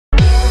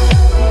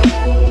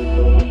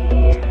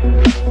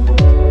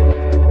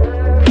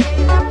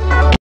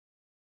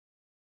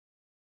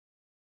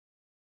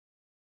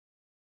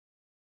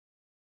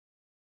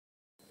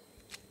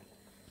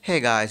Hey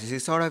guys, this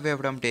is Saurabh here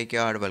from Take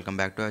Care. Welcome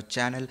back to our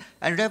channel.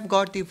 And today I've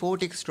got the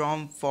Vertexos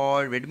ROM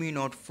for Redmi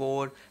Note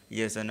 4.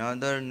 Yes,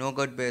 another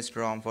Nougat based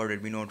ROM for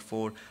Redmi Note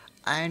 4.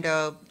 And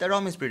the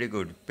ROM is pretty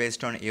good.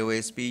 Based on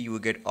AOSP, you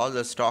get all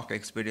the stock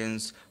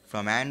experience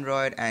from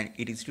Android, and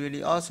it is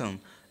really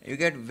awesome. You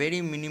get very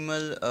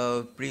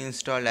minimal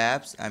pre-installed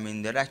apps. I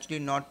mean, they're actually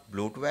not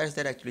bloatwares,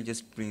 they're actually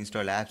just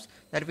pre-installed apps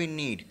that we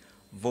need.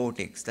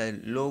 Vertex, the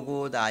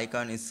logo, the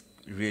icon is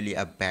really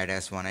a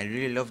badass one. I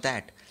really love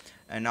that.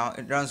 And now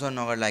it runs on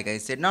Nougat, like I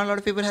said. Now a lot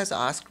of people has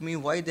asked me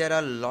why there are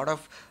a lot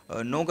of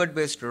Nougat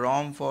based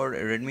ROM for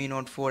Redmi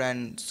Note 4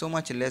 and so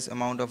much less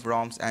amount of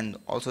ROMs, and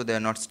also they are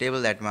not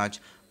stable that much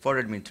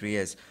for Redmi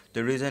 3s.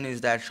 The reason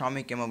is that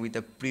Xiaomi came up with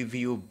a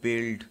preview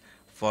build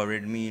for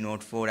Redmi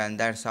Note 4, and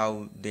that's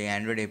how the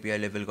Android API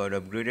level got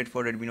upgraded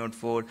for Redmi Note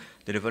 4.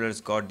 The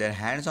developers got their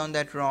hands on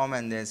that ROM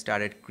and they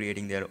started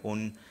creating their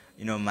own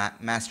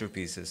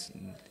masterpieces.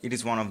 It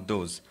is one of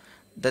those.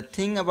 The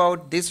thing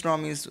about this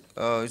ROM is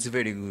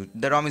very good.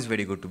 The ROM is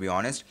very good, to be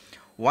honest.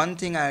 One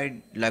thing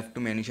I'd like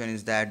to mention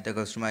is that the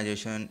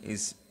customization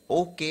is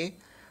okay.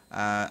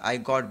 I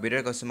got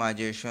better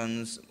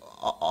customizations,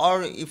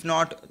 or if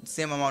not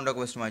same amount of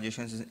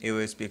customizations in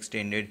AOSP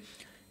extended.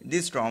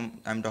 This ROM,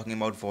 I'm talking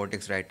about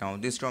Vertex right now,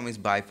 this ROM is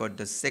by far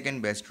the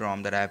second best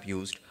ROM that I have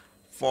used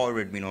for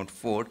Redmi Note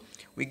 4.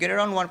 We get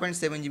around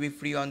 1.7 GB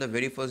free on the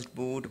very first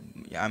boot.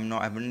 I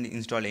haven't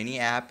installed any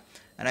app,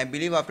 and I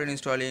believe after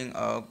installing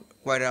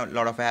quite a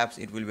lot of apps,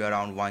 it will be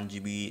around 1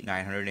 GB,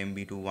 900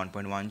 MB to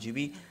 1.1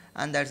 GB,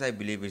 and that's, I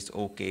believe, it's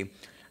okay.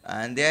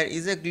 And there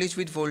is a glitch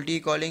with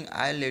VoLTE calling.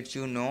 I'll let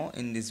you know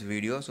in this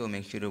video, so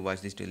make sure to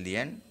watch this till the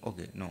end.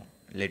 Okay, no,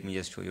 let me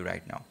just show you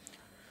right now.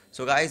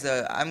 So guys,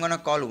 I'm gonna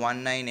call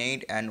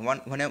 198, and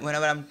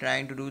whenever I'm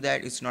trying to do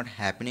that, it's not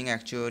happening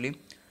actually.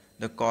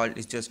 The call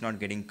is just not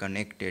getting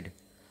connected,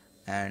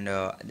 and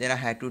then I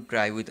had to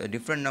try with a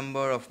different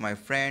number of my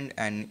friend,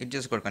 and it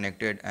just got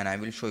connected, and I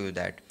will show you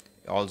that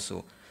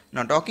also.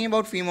 Now, talking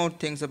about few more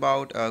things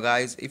about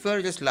guys, if you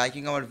are just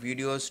liking our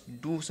videos,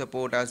 do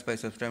support us by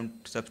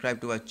subscribe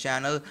to our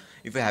channel.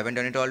 If you haven't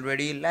done it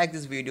already, like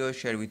this video,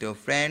 share with your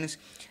friends.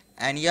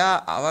 And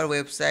yeah, our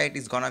website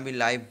is gonna be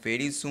live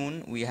very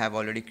soon. We have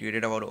already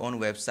created our own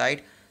website.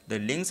 The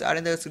links are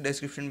in the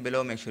description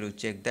below. Make sure to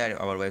check that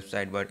our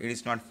website, but it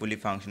is not fully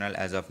functional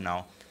as of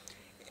now.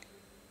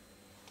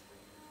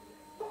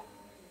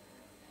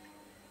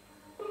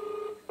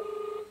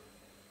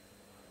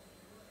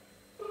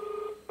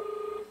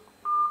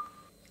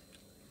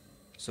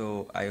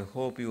 So I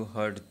hope you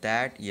heard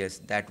that. Yes,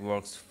 that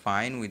works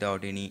fine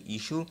without any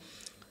issue.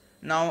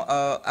 Now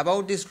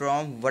about this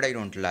ROM, what I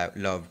don't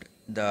loved,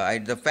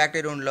 the fact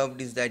I don't loved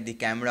is that the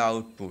camera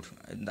output.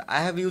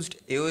 I have used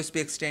AOSP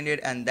extended,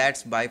 and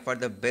that's by far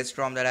the best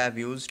ROM that I have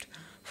used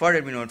for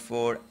Redmi Note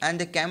 4, and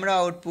the camera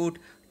output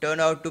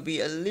turned out to be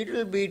a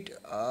little bit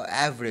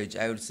average.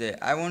 I would say,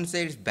 I won't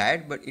say it's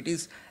bad, but it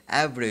is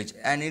average,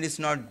 and it is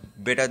not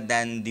better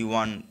than the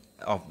one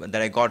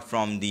that I got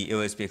from the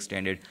AOSP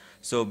extended.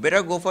 So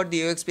better go for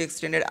the AOSP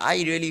extended. I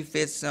really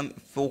faced some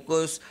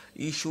focus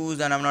issues,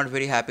 and I'm not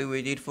very happy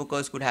with it.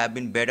 Focus could have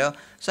been better.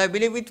 So I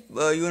believe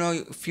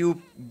with few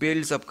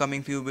builds,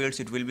 upcoming few builds,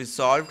 it will be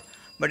solved.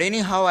 But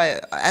anyhow,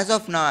 as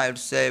of now, I would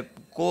say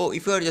go,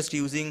 if you are just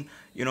using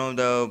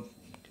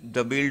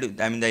the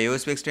build, I mean the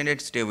AOSP extended,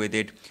 stay with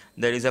it.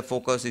 There is a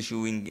focus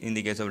issue in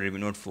the case of Redmi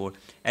Note 4.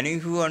 And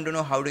if you want to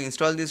know how to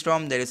install this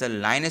ROM, there is a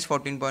Linux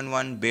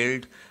 14.1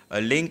 build, a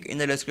link in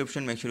the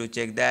description. Make sure to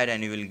check that,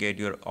 and you will get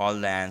your all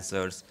the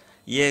answers.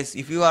 Yes,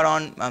 if you are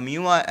on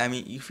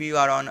if you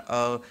are on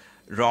a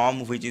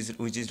ROM which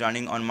is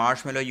running on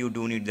Marshmallow, you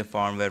do need the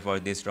firmware for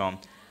this ROM.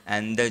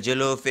 And the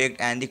jello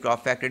effect and the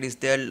crop factor is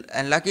there,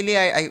 and luckily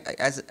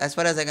as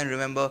far as I can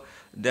remember,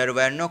 there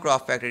were no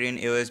crop factor in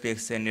AOSP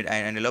extended,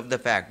 and I love the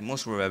fact,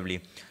 most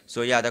probably.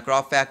 So yeah, the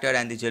crop factor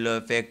and the jello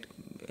effect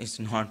is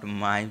not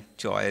my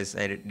choice.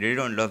 I really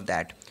don't love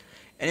that.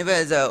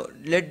 Anyways,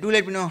 let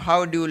me know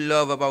how do you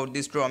love about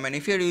this ROM, and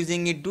if you're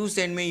using it, do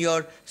send me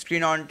your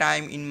screen on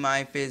time in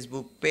my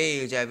Facebook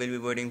page. I will be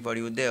waiting for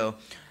you there.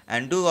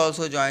 And do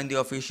also join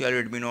the official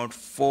Redmi Note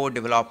 4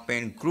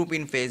 development group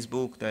in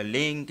Facebook. The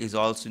link is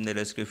also in the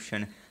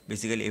description.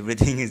 Basically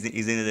everything is in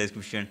the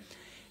description.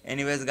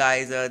 Anyways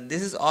guys,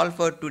 this is all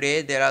for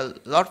today. There are a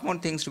lot more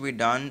things to be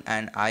done,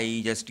 and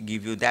I just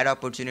give you that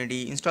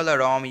opportunity. Install the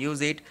ROM,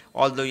 use it,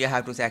 although you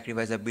have to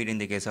sacrifice a bit in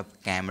the case of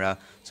camera.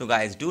 So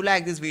guys, do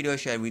like this video,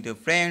 share with your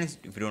friends.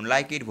 If you don't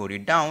like it, vote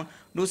it down.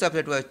 Do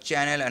subscribe to our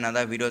channel, and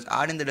other videos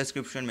are in the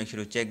description. Make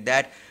sure to check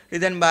that. Till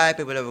then, bye,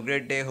 people, have a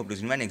great day. Hope to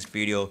see you in my next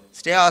video.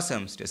 Stay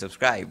awesome, stay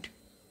subscribed.